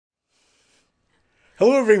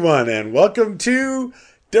Hello, everyone, and welcome to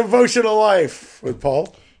Devotional Life with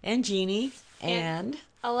Paul. And Jeannie And and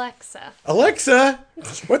Alexa. Alexa,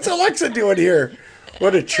 what's Alexa doing here?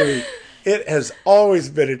 What a treat. It has always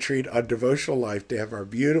been a treat on Devotional Life to have our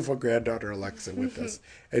beautiful granddaughter Alexa with us,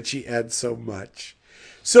 and she adds so much.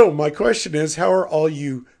 So, my question is, how are all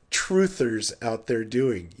you truthers out there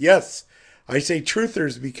doing? Yes, I say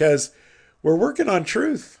truthers because we're working on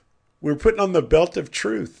truth. We're putting on the belt of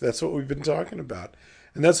truth. That's what we've been talking about.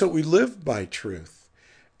 And that's what we live by, truth.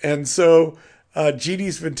 And so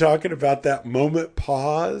Jeannie's been talking about that moment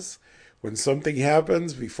pause. When something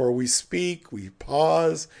happens, before we speak, we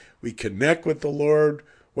pause, we connect with the Lord.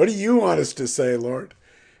 What do you want us to say, Lord?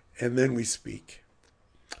 And then we speak.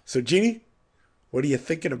 So, Jeannie, what are you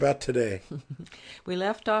thinking about today? we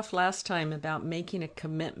left off last time about making a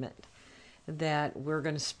commitment that we're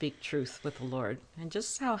going to speak truth with the Lord, and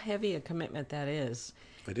just how heavy a commitment that is.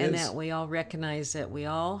 It And is. that we all recognize that we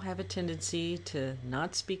all have a tendency to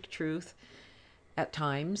not speak truth at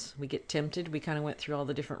times. We get tempted. We kind of went through all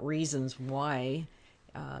the different reasons why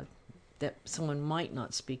that someone might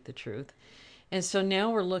not speak the truth. And so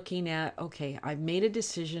now we're looking at, okay, I've made a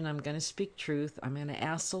decision. I'm going to speak truth. I'm going to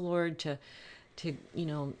ask the Lord to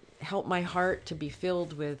help my heart to be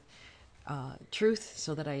filled with truth,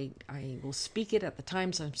 so that I will speak it at the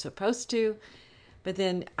times I'm supposed to. But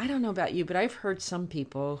then, I don't know about you, but I've heard some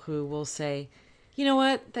people who will say, you know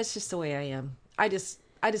what, that's just the way I am. I just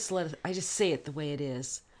say it the way it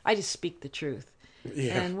is. I just speak the truth.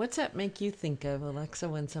 Yeah. And what's that make you think of, Alexa,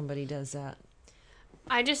 when somebody does that?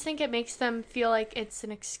 I just think it makes them feel like it's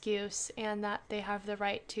an excuse and that they have the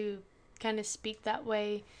right to kind of speak that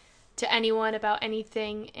way to anyone about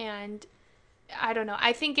anything. And I don't know.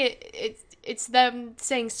 I think it's them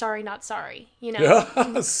saying sorry, not sorry.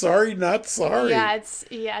 Sorry, not sorry.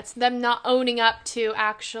 It's them not owning up to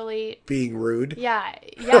actually. Being rude. Yeah.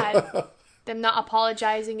 Them not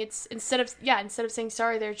apologizing. It's instead of saying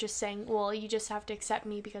sorry, they're just saying, well, you just have to accept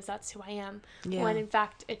me because that's who I am. Yeah. When in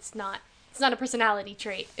fact it's not a personality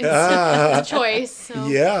trait. It's a choice. So.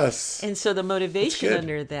 Yes. And so the motivation good.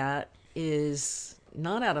 under that is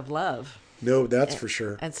not out of love. No, that's for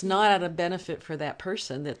sure. It's not out of benefit for that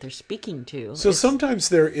person that they're speaking to. So sometimes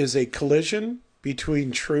there is a collision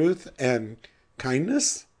between truth and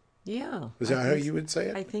kindness. Yeah. Is that how you would say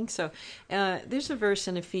it? I think so. There's a verse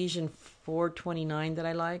in Ephesians 4:29 that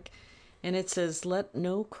I like, and it says, "Let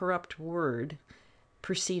no corrupt word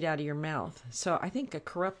proceed out of your mouth." So I think a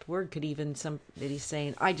corrupt word could even somebody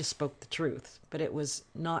saying, "I just spoke the truth," but it was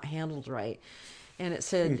not handled right. And it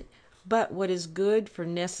said, "But what is good for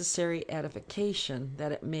necessary edification,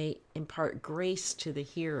 that it may impart grace to the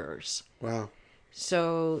hearers." Wow.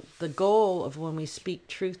 So the goal of when we speak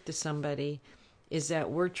truth to somebody is that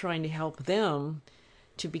we're trying to help them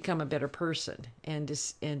to become a better person and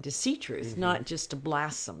to see truth, not just to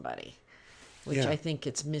blast somebody, which Yeah. I think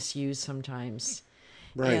it's misused sometimes.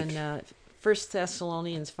 Right. And 1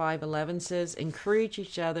 Thessalonians 5:11 says, "Encourage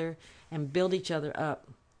each other and build each other up,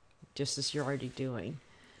 just as you're already doing."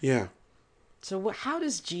 Yeah. So how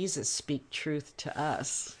does Jesus speak truth to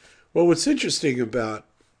us? Well, what's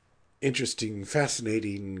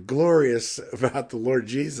fascinating, glorious about the Lord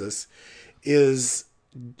Jesus is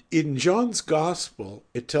in John's Gospel,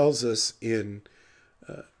 it tells us in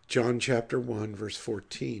John chapter 1, verse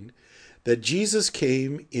 14, that Jesus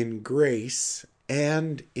came in grace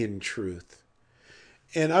and in truth.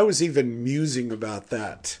 And I was even musing about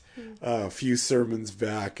that a few sermons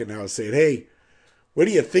back, and I was saying, hey, what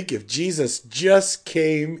do you think if Jesus just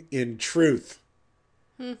came in truth?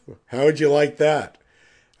 How would you like that?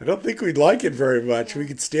 I don't think we'd like it very much. We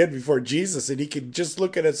could stand before Jesus and he could just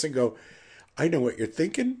look at us and go, I know what you're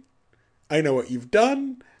thinking. I know what you've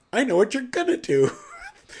done. I know what you're going to do.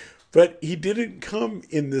 But he didn't come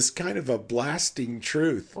in this kind of a blasting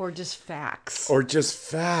truth. Or just facts. Or just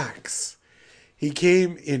facts. He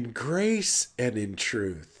came in grace and in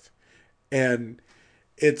truth. And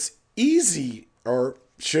it's easy, or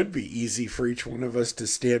should be easy, for each one of us to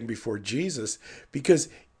stand before Jesus, because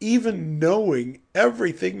even knowing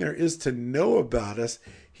everything there is to know about us,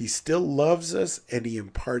 he still loves us and he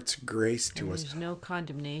imparts grace to us. There's no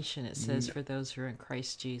condemnation, it says, for those who are in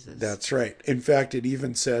Christ Jesus. That's right. In fact, it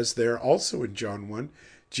even says there also in John 1,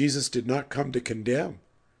 Jesus did not come to condemn,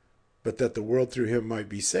 but that the world through him might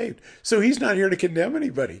be saved. So he's not here to condemn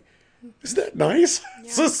anybody. Isn't that nice?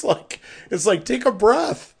 Yeah. It's like take a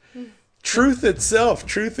breath. Truth itself,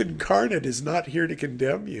 truth incarnate, is not here to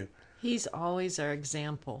condemn you. He's always our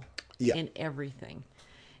example in everything,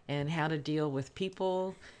 and how to deal with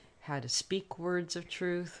people, how to speak words of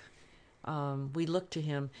truth. We look to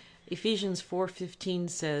him. Ephesians 4:15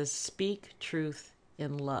 says, "Speak truth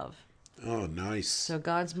in love. Oh, nice. So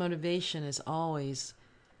God's motivation is always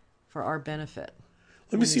for our benefit.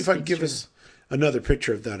 Let me when see we if I can speak give truth. us another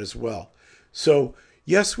picture of that as well. So,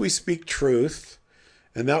 yes, we speak truth,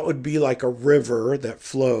 and that would be like a river that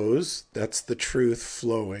flows. That's the truth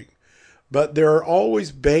flowing. But there are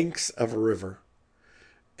always banks of a river.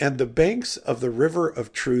 And the banks of the river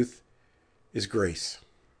of truth is grace.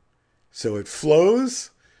 So it flows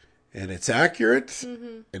and it's accurate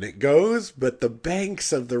and it goes, but the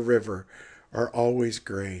banks of the river are always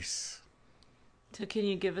grace. So can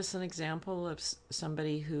you give us an example of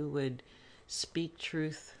somebody who would speak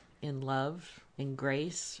truth in love, in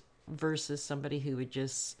grace, versus somebody who would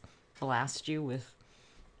just blast you with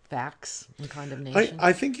facts and condemnation?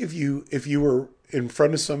 I think if you were in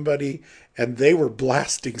front of somebody and they were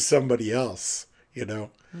blasting somebody else,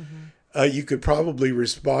 you could probably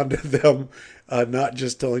respond to them, not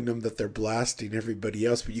just telling them that they're blasting everybody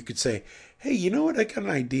else, but you could say, hey, you know what? I got an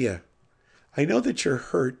idea. I know that you're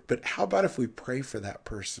hurt, but how about if we pray for that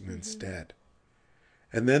person instead?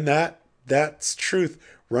 And then that's truth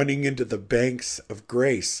running into the banks of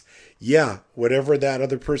grace. Yeah, whatever that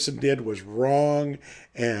other person did was wrong.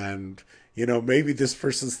 And, maybe this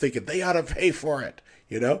person's thinking they ought to pay for it,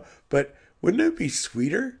 But wouldn't it be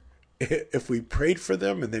sweeter if we prayed for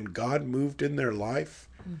them and then God moved in their life?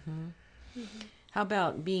 How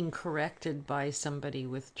about being corrected by somebody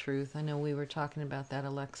with truth? I know we were talking about that,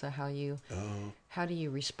 Alexa, how do you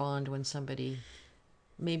respond when somebody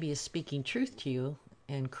maybe is speaking truth to you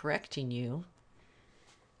and correcting you?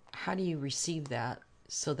 How do you receive that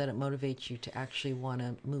so that it motivates you to actually want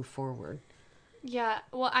to move forward? Yeah,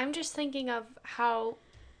 well, I'm just thinking of how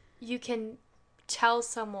you can tell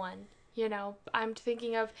someone, I'm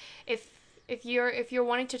thinking of if you're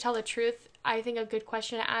wanting to tell the truth, I think a good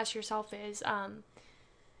question to ask yourself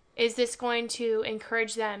is this going to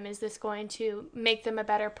encourage them? Is this going to make them a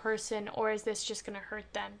better person, or is this just going to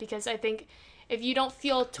hurt them? Because I think if you don't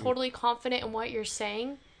feel totally confident in what you're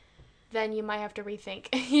saying, then you might have to rethink,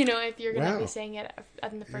 if you're going to be saying it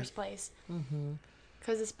in the first place.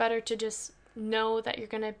 Because it's better to just know that you're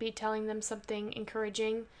going to be telling them something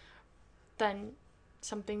encouraging than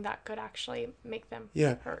something that could actually make them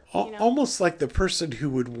hurt. Almost like the person who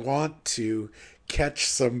would want to catch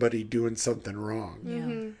somebody doing something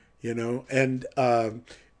wrong. And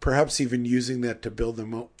perhaps even using that to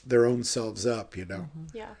build their own selves up.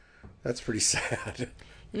 Yeah, that's pretty sad.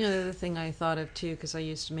 The other thing I thought of too, because I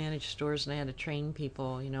used to manage stores and I had to train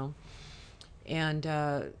people, and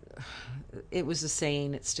it was a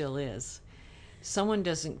saying, it still is. Someone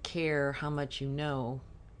doesn't care how much you know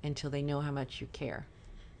until they know how much you care.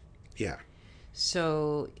 Yeah.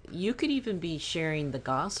 So you could even be sharing the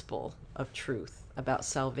gospel of truth about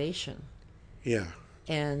salvation. Yeah.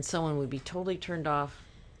 And someone would be totally turned off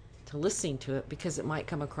to listening to it because it might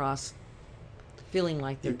come across feeling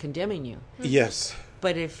like they're condemning you. Yes.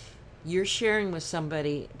 But if you're sharing with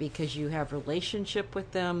somebody because you have a relationship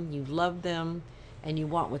with them, you love them, and you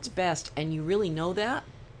want what's best, and you really know that,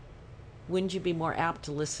 wouldn't you be more apt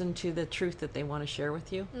to listen to the truth that they want to share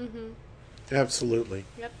with you? Absolutely.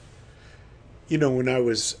 Yep. When I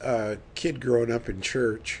was a kid growing up in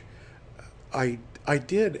church, I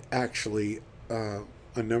did actually a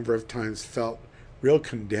number of times felt real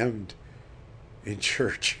condemned in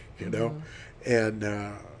church, and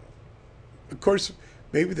of course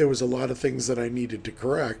maybe there was a lot of things that I needed to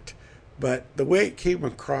correct, but the way it came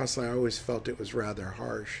across, I always felt it was rather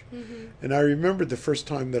harsh. And I remember the first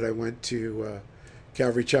time that I went to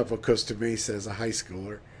Calvary Chapel, Costa Mesa as a high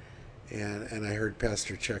schooler, and I heard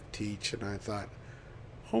Pastor Chuck teach, and I thought,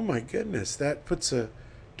 oh my goodness, that puts a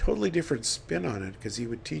totally different spin on it, because he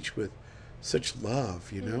would teach with such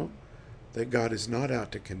love, that God is not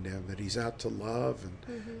out to condemn, that he's out to love,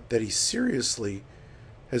 and that he seriously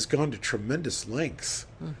has gone to tremendous lengths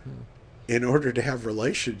in order to have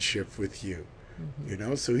relationship with you,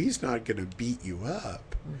 so he's not going to beat you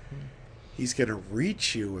up. He's going to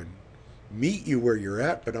reach you and meet you where you're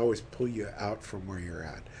at, but always pull you out from where you're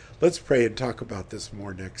at. Let's pray and talk about this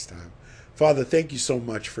more next time. Father, thank you so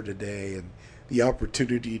much for today and the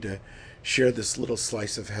opportunity to share this little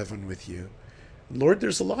slice of heaven with you. And Lord,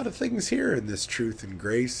 there's a lot of things here in this truth and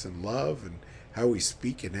grace and love and how we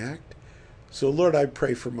speak and act. So Lord, I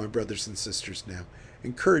pray for my brothers and sisters now.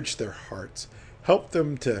 Encourage their hearts. Help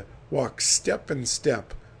them to walk step in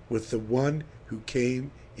step with the one who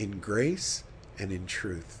came in grace and in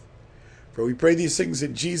truth. For we pray these things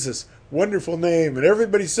in Jesus' wonderful name. And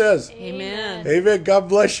everybody says, Amen. Amen. God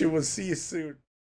bless you. We'll see you soon.